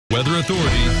Weather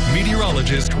Authority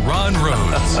meteorologist Ron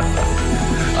Rhodes.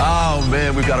 Oh,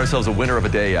 man, we've got ourselves a winner of a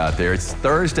day out there. It's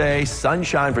Thursday,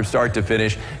 sunshine from start to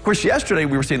finish. Of course, yesterday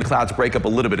we were seeing the clouds break up a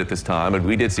little bit at this time, and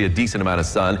we did see a decent amount of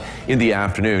sun in the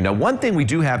afternoon. Now, one thing we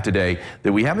do have today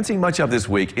that we haven't seen much of this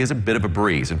week is a bit of a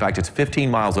breeze. In fact, it's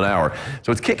 15 miles an hour,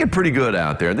 so it's kicking pretty good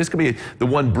out there. And this could be the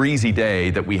one breezy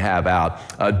day that we have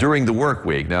out during the work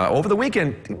week. Now, over the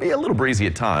weekend, it'll be a little breezy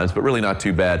at times, but really not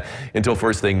too bad until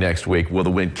first thing next week will the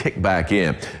wind kick back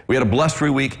in. We had a blustery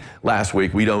week last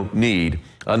week. We don't need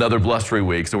another blustery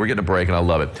week, so we're getting a break, and I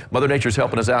love it. Mother Nature's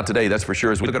helping us out today, that's for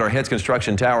sure, as we look at our Heads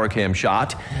Construction Tower cam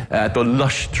shot at the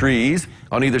lush trees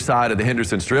on either side of the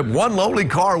Henderson Strip. One lonely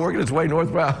car working its way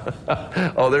northbound.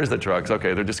 Oh, there's the trucks.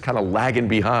 Okay, they're just kind of lagging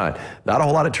behind. Not a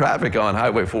whole lot of traffic on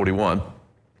Highway 41.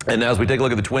 And now as we take a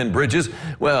look at the twin bridges,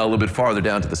 well, a little bit farther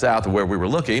down to the south of where we were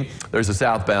looking, there's the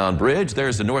southbound bridge,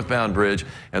 there's the northbound bridge,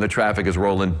 and the traffic is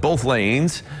rolling both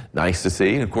lanes. Nice to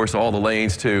see. And of course, all the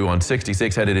lanes, too, on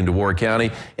 66 headed into Ward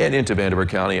County and into Vanderbilt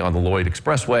County on the Lloyd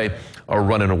Expressway are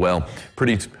running well.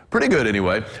 Pretty good,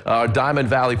 anyway. Diamond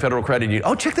Valley Federal Credit Union.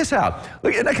 Oh, check this out.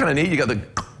 Look, isn't that kind of neat? You got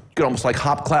almost like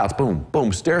hop clouds. Boom,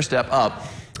 boom, stair step up.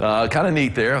 Kind of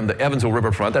neat there on the Evansville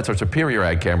Riverfront. That's our Superior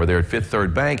Ag camera there at Fifth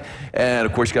Third Bank. And,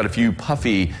 of course, you got a few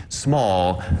puffy,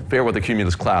 small, fair weather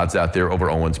cumulus clouds out there over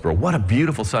Owensboro. What a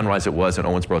beautiful sunrise it was in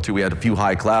Owensboro, too. We had a few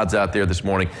high clouds out there this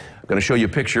morning. I'm going to show you a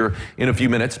picture in a few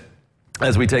minutes.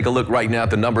 As we take a look right now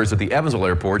at the numbers at the Evansville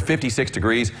Airport, 56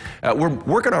 degrees. We're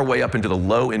working our way up into the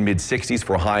low and mid 60s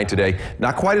for a high today.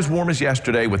 Not quite as warm as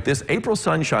yesterday. With this April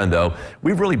sunshine, though,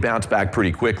 we've really bounced back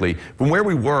pretty quickly. From where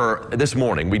we were this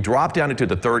morning, we dropped down into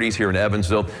the 30s here in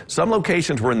Evansville. Some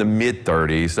locations were in the mid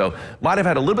 30s, so might have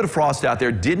had a little bit of frost out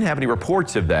there. Didn't have any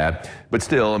reports of that. But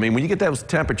still, I mean, when you get those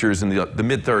temperatures in the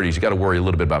mid 30s, you got to worry a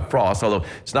little bit about frost, although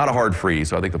it's not a hard freeze,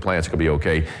 so I think the plants are going to be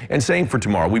okay. And same for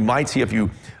tomorrow. We might see a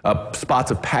few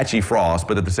spots of patchy frost,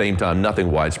 but at the same time,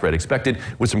 nothing widespread expected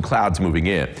with some clouds moving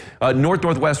in.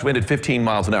 North-northwest wind at 15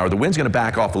 miles an hour. The wind's going to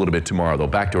back off a little bit tomorrow, though,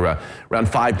 back to around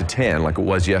 5 to 10 like it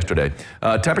was yesterday.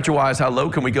 Temperature-wise, how low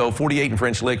can we go? 48 in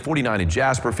French Lick, 49 in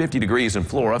Jasper, 50 degrees in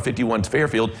Flora, 51 in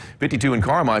Fairfield, 52 in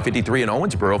Carmi, 53 in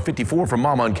Owensboro, 54 from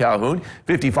Mama and Calhoun,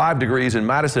 55 degrees in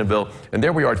Madisonville, and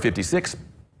there we are at 56.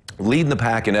 Leading the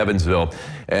pack in Evansville,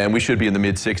 and we should be in the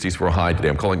mid-60s for a high today.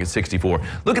 I'm calling it 64.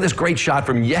 Look at this great shot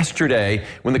from yesterday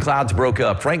when the clouds broke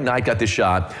up. Frank Knight got this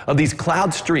shot of these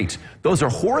cloud streaks. Those are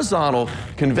horizontal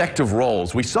convective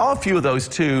rolls. We saw a few of those,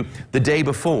 too, the day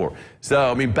before.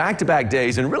 So, I mean, back-to-back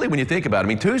days, and really when you think about it, I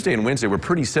mean, Tuesday and Wednesday were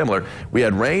pretty similar. We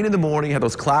had rain in the morning, had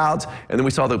those clouds, and then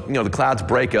we saw the clouds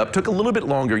break up. Took a little bit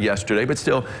longer yesterday, but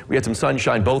still, we had some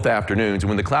sunshine both afternoons. And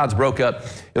when the clouds broke up,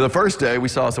 the first day, we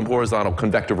saw some horizontal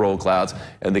convective roll clouds,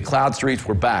 and the cloud streaks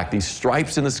were back, these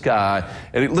stripes in the sky,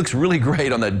 and it looks really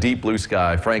great on that deep blue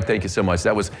sky. Frank, thank you so much.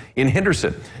 That was in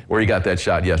Henderson, where you got that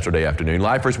shot yesterday afternoon.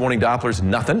 Live first morning Dopplers,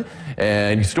 nothing.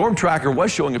 And Storm Tracker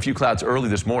was showing a few clouds early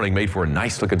this morning, made for a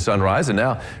nice-looking sunrise. And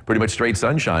now pretty much straight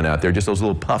sunshine out there, just those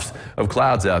little puffs of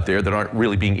clouds out there that aren't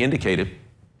really being indicated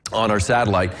on our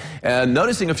satellite. And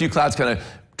noticing a few clouds kind of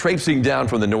traipsing down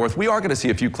from the north. We are going to see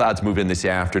a few clouds move in this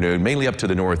afternoon, mainly up to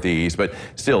the northeast, but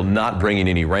still not bringing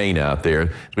any rain out there. As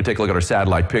we take a look at our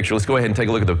satellite picture, let's go ahead and take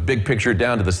a look at the big picture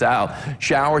down to the south.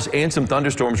 Showers and some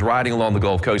thunderstorms riding along the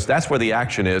Gulf Coast. That's where the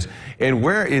action is. And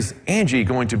where is Angie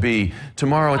going to be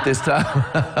tomorrow at this time?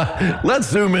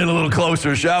 Let's zoom in a little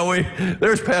closer, shall we?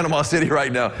 There's Panama City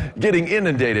right now getting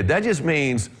inundated. That just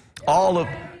means all of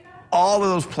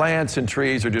those plants and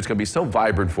trees are just going to be so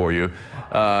vibrant for you.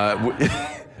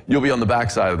 You'll be on the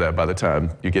backside of that by the time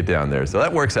you get down there. So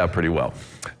that works out pretty well.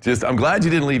 I'm glad you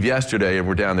didn't leave yesterday and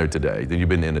we're down there today, that you've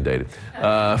been inundated.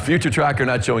 Future tracker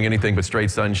not showing anything but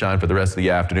straight sunshine for the rest of the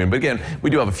afternoon. But again, we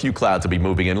do have a few clouds to be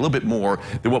moving in, a little bit more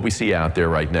than what we see out there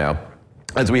right now.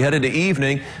 As we head into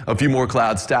evening, a few more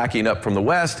clouds stacking up from the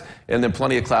west, and then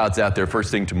plenty of clouds out there first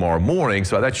thing tomorrow morning.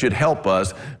 So that should help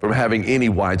us from having any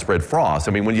widespread frost.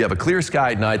 I mean, when you have a clear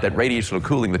sky at night, that radiational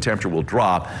cooling, the temperature will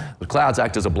drop. The clouds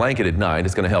act as a blanket at night.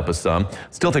 It's going to help us some.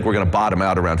 Still think we're going to bottom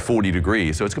out around 40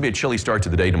 degrees. So it's going to be a chilly start to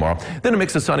the day tomorrow. Then a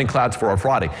mix of sun and clouds for our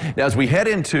Friday. Now, as we head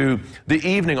into the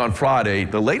evening on Friday,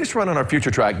 the latest run on our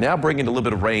future track now bringing a little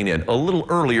bit of rain in, a little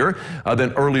earlier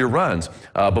than earlier runs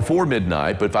before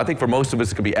midnight. But I think for most of us,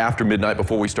 it's going to be after midnight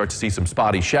before we start to see some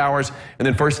spotty showers. And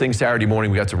then first thing Saturday morning,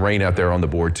 we got some rain out there on the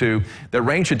board too. The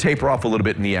rain should taper off a little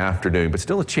bit in the afternoon, but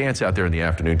still a chance out there in the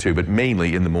afternoon too, but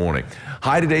mainly in the morning.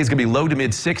 High today is going to be low to mid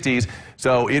 60s,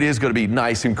 so it is going to be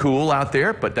nice and cool out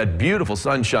there, but that beautiful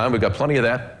sunshine, we've got plenty of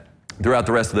that. throughout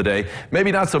the rest of the day.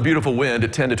 Maybe not so beautiful wind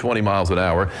at 10 to 20 miles an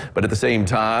hour, but at the same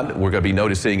time, we're going to be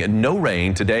noticing no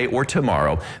rain today or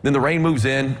tomorrow. Then the rain moves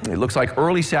in. It looks like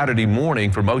early Saturday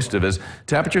morning for most of us.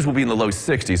 Temperatures will be in the low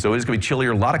 60s, so it's going to be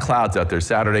chillier. A lot of clouds out there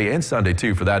Saturday and Sunday,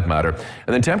 too, for that matter.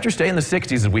 And then temperatures stay in the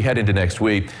 60s as we head into next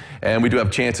week. And we do have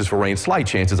chances for rain, slight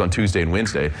chances on Tuesday and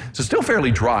Wednesday. So still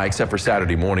fairly dry except for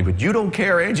Saturday morning. But you don't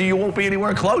care, Angie. You won't be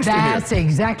anywhere close to here. That's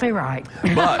exactly right.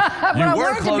 But you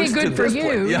were close to be good for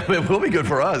you. Yeah, it will be good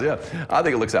for us. Yeah, I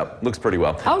think it looks pretty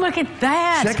well. Oh, look at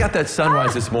that. Check out that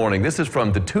sunrise this morning. This is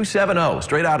from the 270,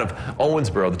 straight out of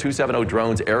Owensboro, the 270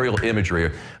 drones aerial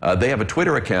imagery. They have a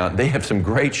Twitter account. They have some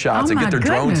great shots. They get their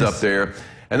drones up there.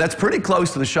 And that's pretty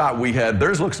close to the shot we had.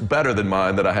 Theirs looks better than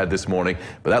mine that I had this morning,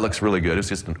 but that looks really good. It's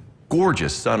just a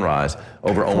gorgeous sunrise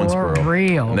over Owensboro. For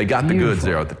real. And they got the goods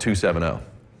there at the 270.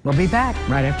 We'll be back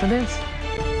right after this.